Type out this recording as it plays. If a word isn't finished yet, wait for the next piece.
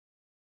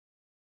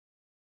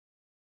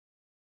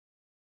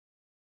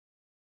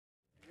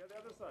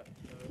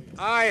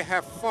I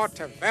have fought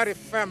very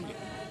firmly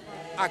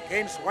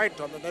against white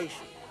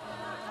domination.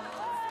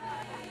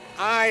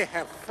 I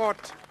have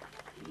fought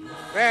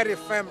very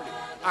firmly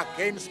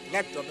against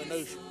black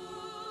domination.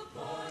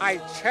 I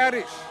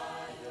cherish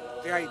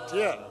the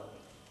idea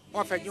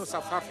of a new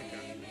South Africa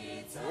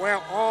where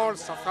all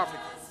South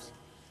Africans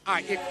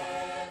are equal.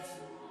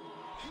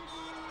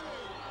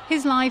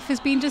 His life has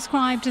been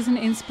described as an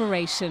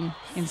inspiration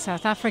in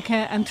South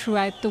Africa and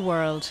throughout the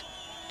world.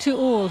 To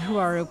all who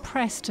are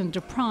oppressed and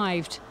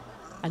deprived,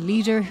 a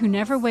leader who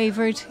never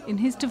wavered in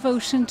his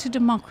devotion to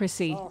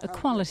democracy,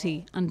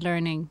 equality and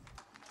learning.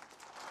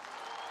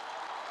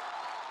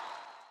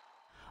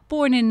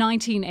 Born in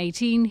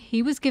 1918,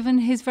 he was given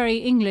his very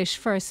English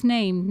first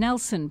name,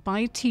 Nelson, by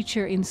a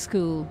teacher in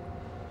school.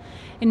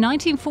 In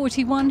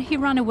 1941, he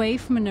ran away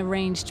from an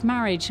arranged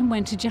marriage and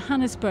went to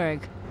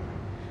Johannesburg.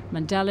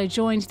 Mandela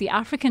joined the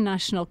African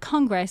National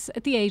Congress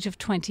at the age of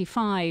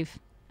 25.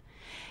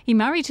 He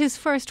married his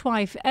first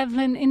wife,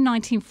 Evelyn, in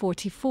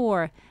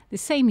 1944. The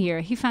same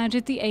year, he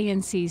founded the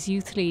ANC's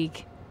Youth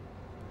League.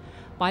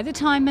 By the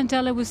time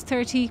Mandela was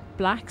 30,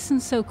 blacks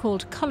and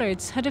so-called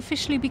coloureds had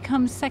officially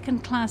become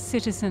second-class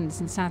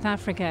citizens in South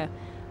Africa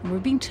and were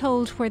being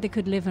told where they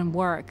could live and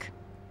work.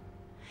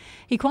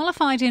 He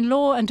qualified in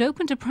law and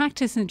opened a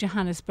practice in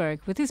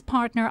Johannesburg with his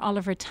partner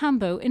Oliver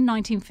Tambo in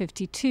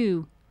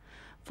 1952.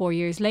 4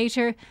 years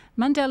later,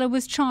 Mandela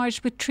was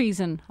charged with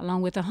treason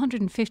along with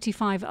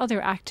 155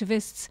 other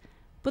activists,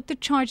 but the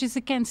charges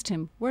against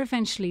him were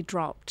eventually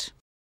dropped.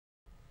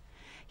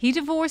 He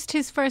divorced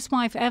his first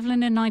wife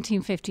Evelyn in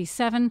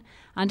 1957,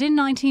 and in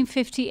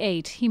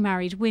 1958 he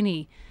married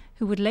Winnie,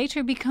 who would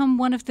later become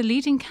one of the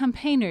leading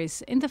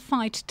campaigners in the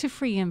fight to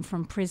free him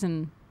from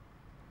prison.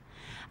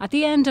 At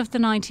the end of the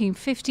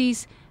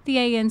 1950s, the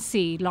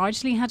ANC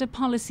largely had a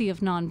policy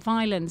of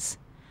non-violence,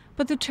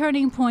 but the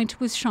turning point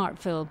was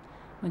Sharpeville,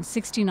 when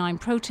 69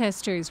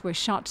 protesters were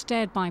shot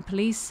dead by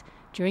police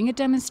during a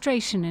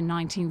demonstration in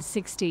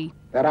 1960.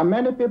 There are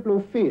many people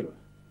who feel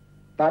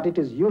that it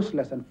is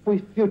useless and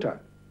futile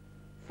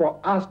for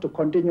us to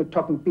continue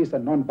talking peace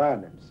and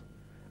non-violence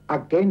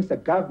against a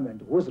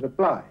government whose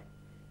reply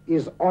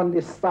is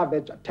only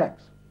savage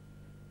attacks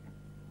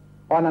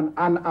on an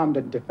unarmed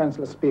and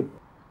defenseless people.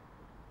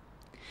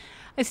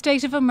 A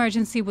state of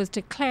emergency was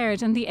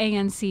declared and the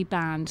ANC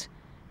banned.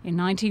 In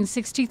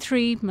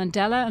 1963,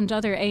 Mandela and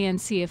other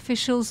ANC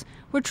officials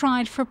were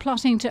tried for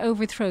plotting to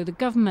overthrow the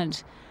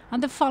government,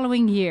 and the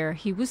following year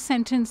he was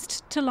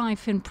sentenced to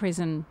life in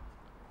prison.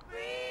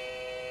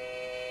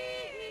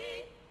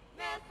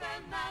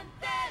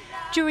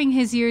 During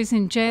his years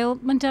in jail,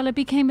 Mandela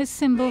became a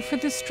symbol for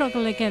the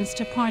struggle against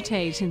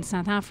apartheid in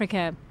South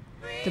Africa,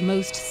 the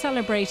most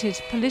celebrated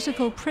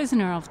political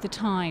prisoner of the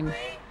time,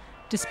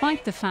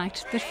 despite the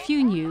fact that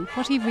few knew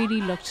what he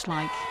really looked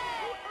like.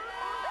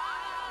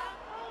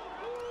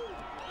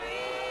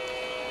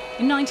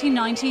 In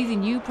 1990, the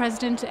new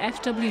president,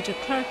 F.W. de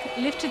Klerk,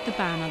 lifted the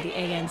ban on the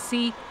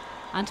ANC,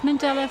 and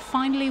Mandela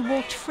finally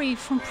walked free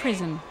from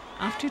prison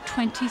after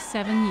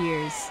 27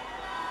 years.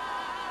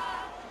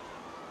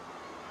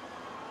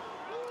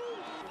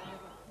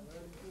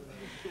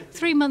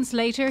 Three months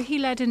later, he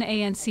led an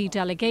ANC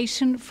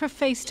delegation for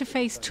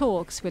face-to-face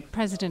talks with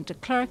President de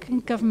Klerk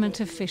and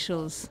government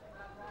officials.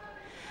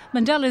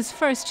 Mandela's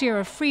first year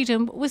of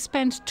freedom was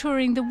spent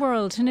touring the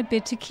world in a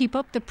bid to keep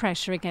up the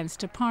pressure against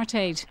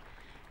apartheid.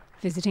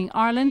 Visiting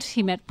Ireland,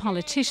 he met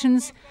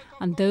politicians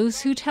and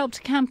those who'd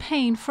helped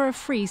campaign for a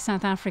free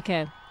South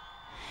Africa.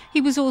 He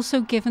was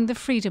also given the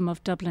freedom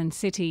of Dublin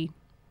City.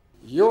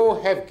 You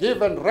have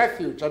given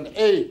refuge and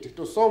aid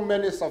to so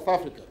many South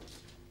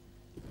Africans.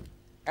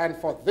 And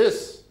for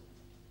this,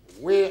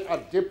 we are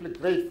deeply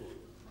grateful.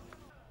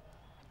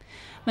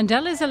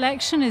 Mandela's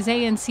election as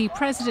ANC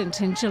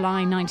president in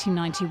July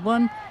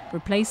 1991,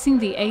 replacing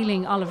the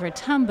ailing Oliver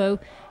Tambo,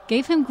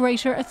 gave him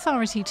greater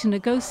authority to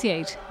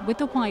negotiate with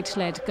the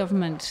white-led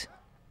government.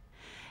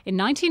 In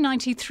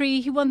 1993,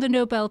 he won the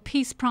Nobel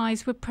Peace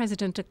Prize with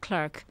President de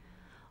Klerk.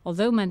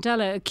 Although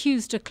Mandela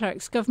accused de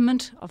Klerk's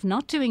government of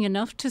not doing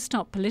enough to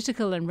stop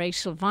political and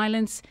racial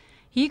violence,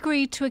 he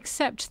agreed to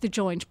accept the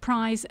joint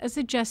prize as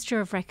a gesture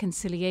of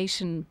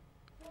reconciliation.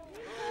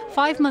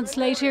 5 months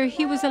later,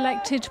 he was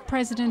elected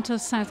President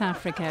of South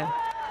Africa.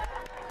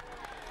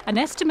 An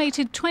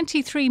estimated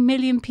 23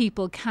 million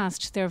people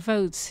cast their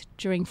votes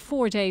during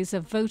 4 days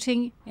of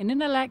voting in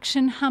an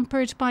election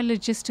hampered by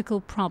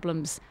logistical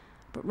problems,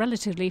 but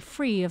relatively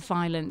free of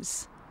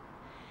violence.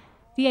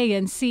 The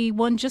ANC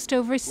won just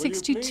over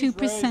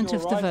 62%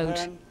 of the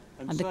vote,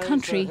 and the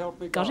country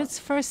got its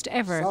first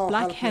ever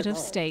black head of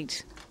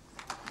state.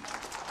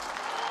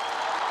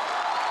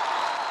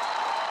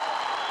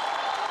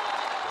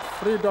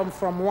 Freedom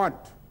from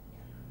what?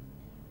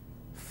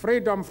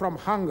 Freedom from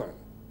hunger.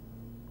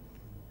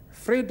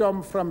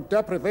 Freedom from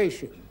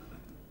deprivation.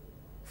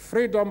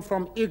 Freedom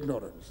from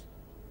ignorance.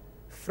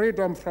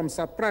 Freedom from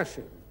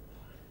suppression.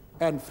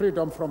 And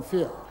freedom from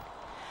fear.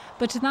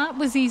 But that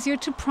was easier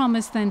to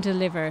promise than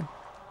deliver.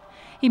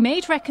 He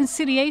made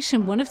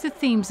reconciliation one of the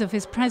themes of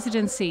his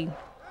presidency.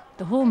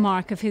 The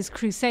hallmark of his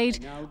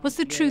crusade was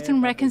the Truth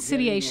and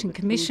Reconciliation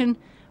Commission,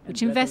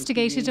 which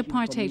investigated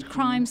apartheid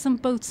crimes on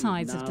both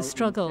sides of the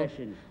struggle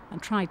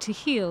and tried to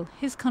heal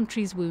his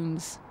country's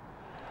wounds.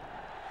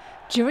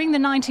 During the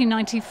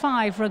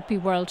 1995 Rugby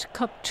World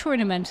Cup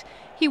tournament,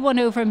 he won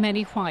over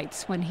many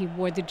whites when he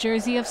wore the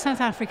jersey of South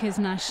Africa's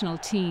national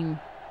team.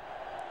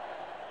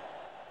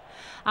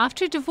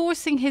 After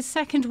divorcing his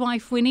second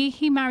wife Winnie,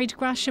 he married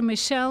Gracia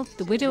Machel,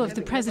 the widow of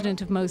the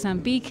President of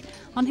Mozambique,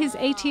 on his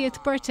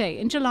 80th birthday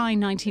in July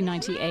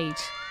 1998.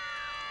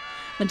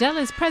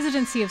 Mandela's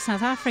presidency of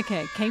South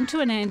Africa came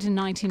to an end in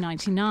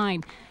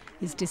 1999.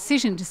 His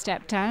decision to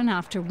step down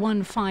after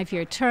one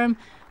 5-year term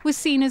was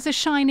seen as a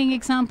shining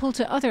example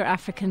to other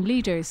African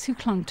leaders who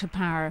clung to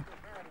power.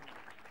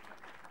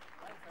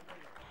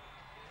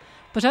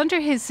 But under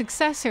his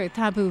successor,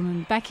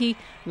 Thabo Mbeki,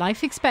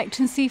 life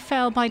expectancy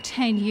fell by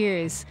 10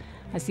 years,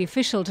 as the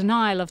official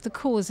denial of the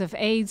cause of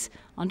AIDS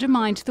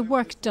undermined the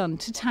work done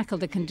to tackle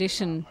the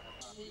condition.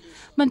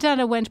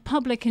 Mandela went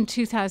public in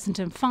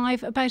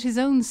 2005 about his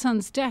own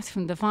son's death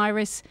from the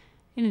virus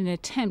in an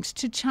attempt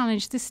to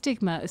challenge the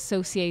stigma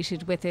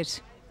associated with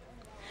it.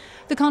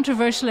 The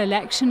controversial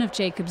election of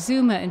Jacob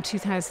Zuma in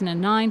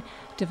 2009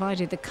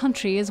 divided the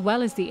country as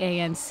well as the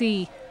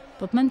ANC,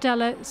 but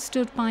Mandela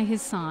stood by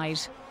his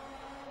side.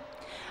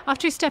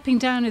 After stepping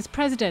down as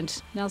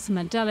president, Nelson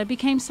Mandela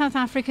became South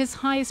Africa's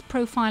highest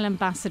profile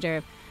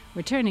ambassador,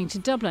 returning to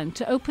Dublin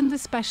to open the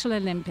Special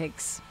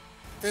Olympics.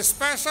 The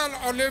Special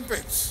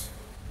Olympics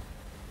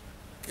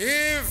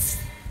give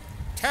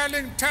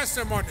telling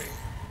testimony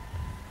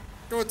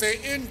to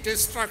the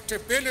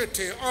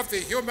indestructibility of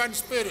the human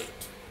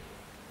spirit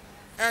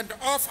and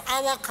of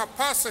our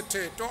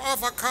capacity to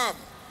overcome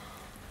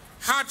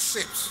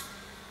hardships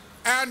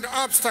and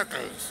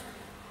obstacles.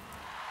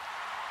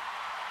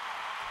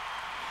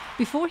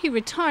 Before he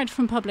retired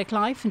from public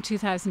life in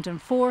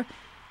 2004,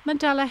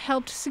 Mandela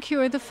helped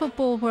secure the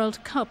Football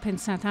World Cup in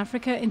South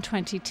Africa in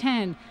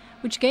 2010,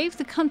 which gave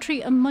the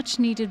country a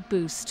much-needed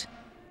boost.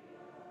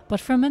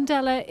 But for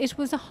Mandela, it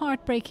was a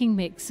heartbreaking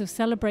mix of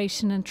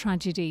celebration and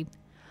tragedy.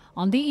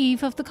 On the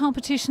eve of the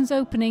competition's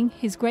opening,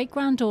 his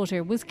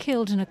great-granddaughter was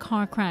killed in a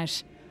car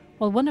crash,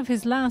 while one of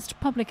his last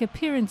public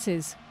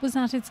appearances was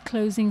at its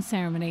closing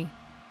ceremony.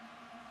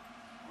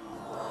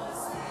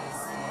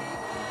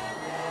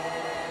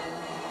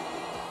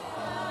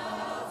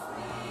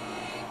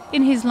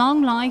 In his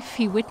long life,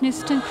 he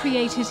witnessed and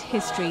created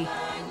history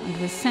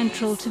and was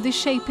central to the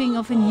shaping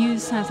of a new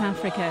South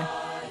Africa,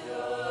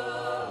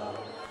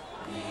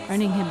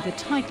 earning him the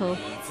title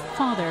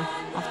Father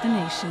of the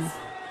Nation.